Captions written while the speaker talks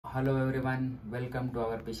Hello everyone, welcome to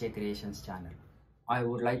our Pishe Creations channel. I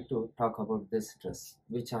would like to talk about this dress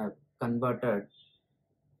which I have converted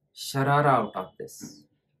sharara out of this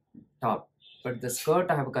top. But the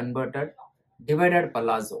skirt I have converted divided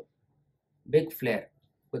palazzo, big flare,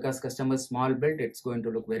 because customer small build, it's going to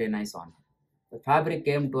look very nice on. The fabric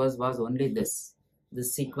came to us was only this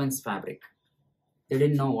sequence fabric. They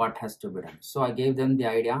didn't know what has to be done. So I gave them the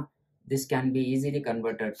idea, this can be easily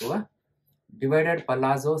converted to a divided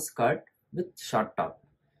palazzo skirt with short top.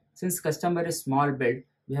 Since customer is small build,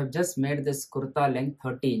 we have just made this kurta length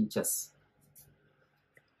 30 inches.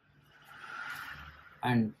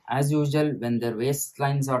 And as usual, when their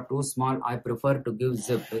waistlines are too small, I prefer to give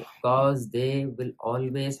zip because they will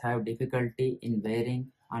always have difficulty in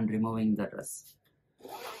wearing and removing the dress.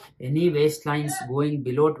 Any waistlines going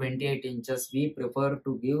below 28 inches, we prefer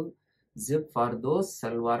to give zip for those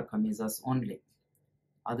salwar kameezas only.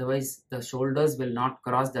 Otherwise, the shoulders will not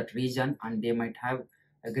cross that region and they might have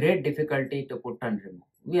a great difficulty to put and remove.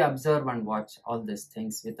 We observe and watch all these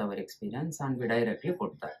things with our experience and we directly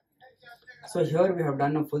put that. So here we have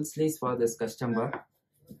done a full sleeves for this customer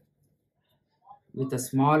with a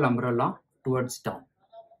small umbrella towards down.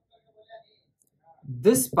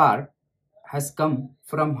 This part has come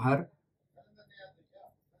from her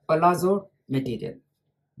palazzo material,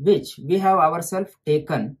 which we have ourselves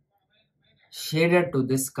taken, shaded to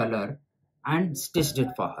this color and stitched it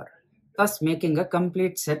for her, thus making a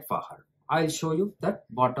complete set for her. I'll show you the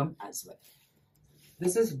bottom as well.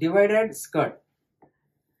 This is divided skirt.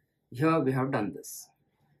 Here we have done this.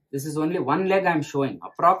 This is only one leg I am showing.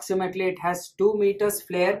 Approximately it has 2 meters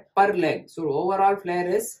flare per leg. So overall flare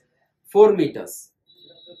is 4 meters.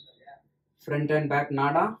 Front and back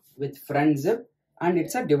nada with front zip, and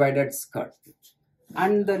it's a divided skirt.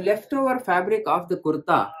 And the leftover fabric of the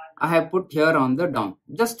kurta I have put here on the down,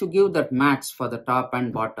 just to give that match for the top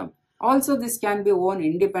and bottom. Also this can be worn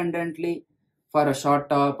independently for a short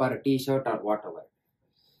top or a t-shirt or whatever.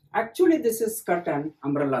 Actually this is skirt and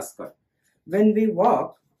umbrella skirt. When we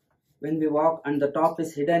walk and the top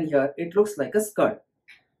is hidden here, it looks like a skirt.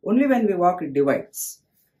 Only when we walk it divides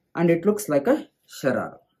and it looks like a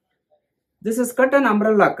sharara. This is skirt and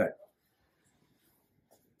umbrella cut.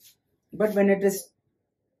 But when it is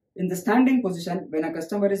in the standing position, when a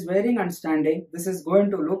customer is wearing and standing, this is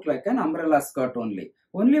going to look like an umbrella skirt only.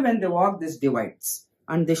 Only when they walk, this divides.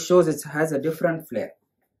 And this shows it has a different flare.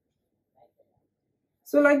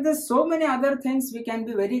 So like this, so many other things we can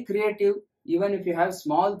be very creative. Even if you have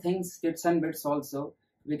small things, bits and bits also,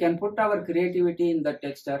 we can put our creativity in the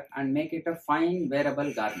texture and make it a fine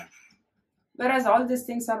wearable garment. Whereas all these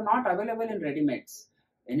things are not available in ready-mades.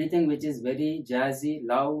 Anything which is very jazzy,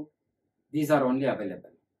 loud, these are only available.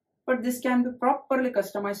 But this can be properly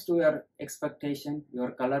customized to your expectation,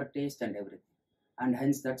 your color taste and everything. And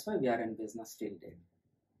hence that's why we are in business till date.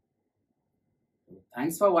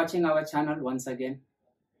 Thanks for watching our channel once again.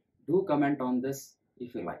 Do comment on this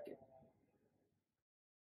if you like it.